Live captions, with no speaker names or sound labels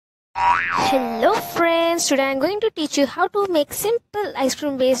Hello friends, today I'm going to teach you how to make simple ice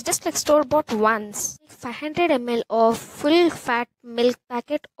cream base just like store-bought ones. 500 ml of full fat milk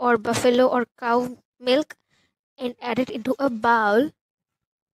packet or buffalo or cow milk and add it into a bowl.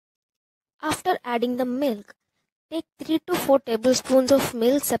 After adding the milk, take 3 to 4 tablespoons of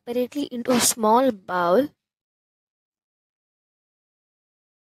milk separately into a small bowl.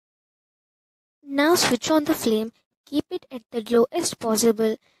 Now switch on the flame, keep it at the lowest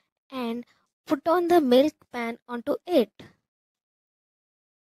possible and put on the milk pan onto it.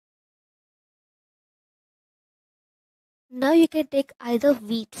 Now you can take either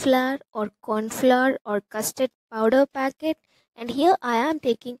wheat flour or corn flour or custard powder packet, and here I am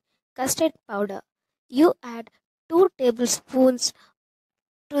taking custard powder. You add 2 tablespoons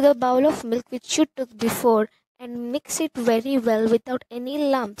to the bowl of milk which you took before and mix it very well without any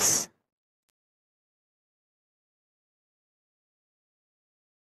lumps.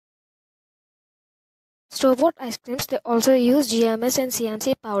 Store-bought ice creams, they also use GMS and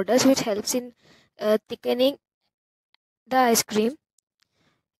CMC powders which helps in thickening the ice cream.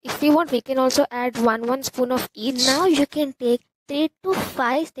 If you want, we can also add 1 spoon of each. Now you can take 3 to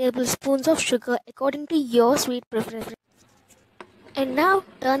 5 tablespoons of sugar according to your sweet preference. And now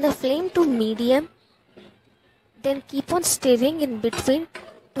turn the flame to medium. Then keep on stirring in between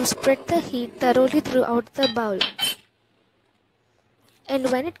to spread the heat thoroughly throughout the bowl. And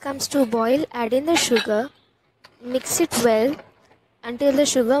when it comes to boil, add in the sugar. Mix it well until the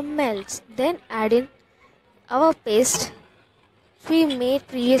sugar melts. Then add in our paste we made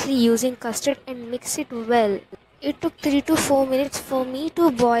previously using custard and mix it well. It took 3 to 4 minutes for me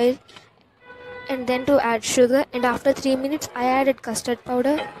to boil and then to add sugar, and after 3 minutes I added custard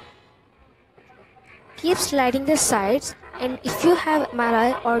powder. Keep sliding the sides, and if you have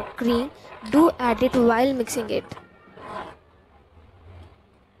malai or cream, do add it while mixing it.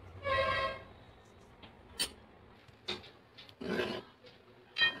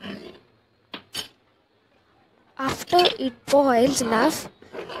 After it boils enough,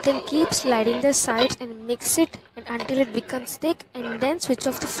 then keep sliding the sides and mix it and until it becomes thick, and then switch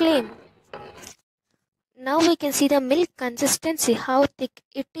off the flame. Now we can see the milk consistency, how thick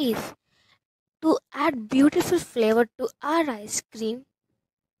it is. To add beautiful flavor to our ice cream,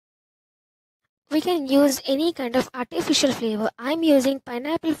 we can use any kind of artificial flavor. I'm using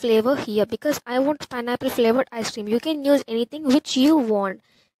pineapple flavor here because I want pineapple flavored ice cream. You can use anything which you want.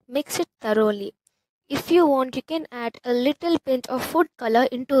 Mix it thoroughly. If you want, you can add a little pinch of food color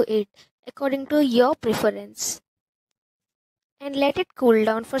into it according to your preference. And let it cool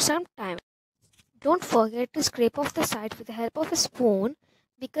down for some time. Don't forget to scrape off the sides with the help of a spoon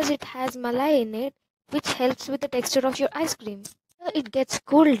because it has malai in it, which helps with the texture of your ice cream. After it gets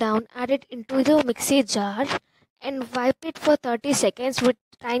cooled down, add it into the mixie jar and wipe it for 30 seconds with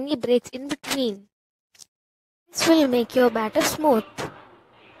tiny breaks in between. This will make your batter smooth.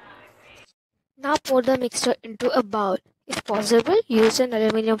 Now pour the mixture into a bowl. If possible, use an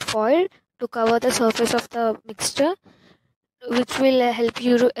aluminum foil to cover the surface of the mixture, which will help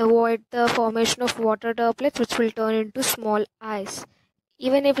you to avoid the formation of water droplets which will turn into small ice.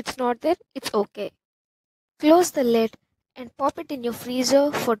 Even if it's not there, it's okay. Close the lid and pop it in your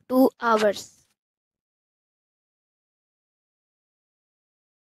freezer for 2 hours.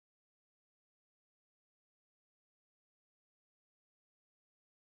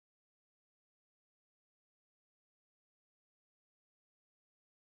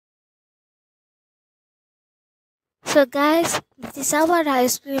 So guys, this is how our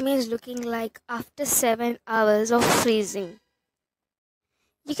ice cream is looking like after 7 hours of freezing.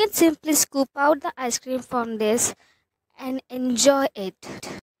 You can simply scoop out the ice cream from this and enjoy it.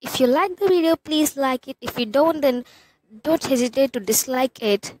 If you like the video, please like it. If you don't, then don't hesitate to dislike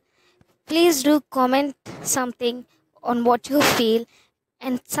it. Please do comment something on what you feel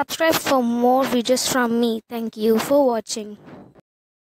and subscribe for more videos from me. Thank you for watching.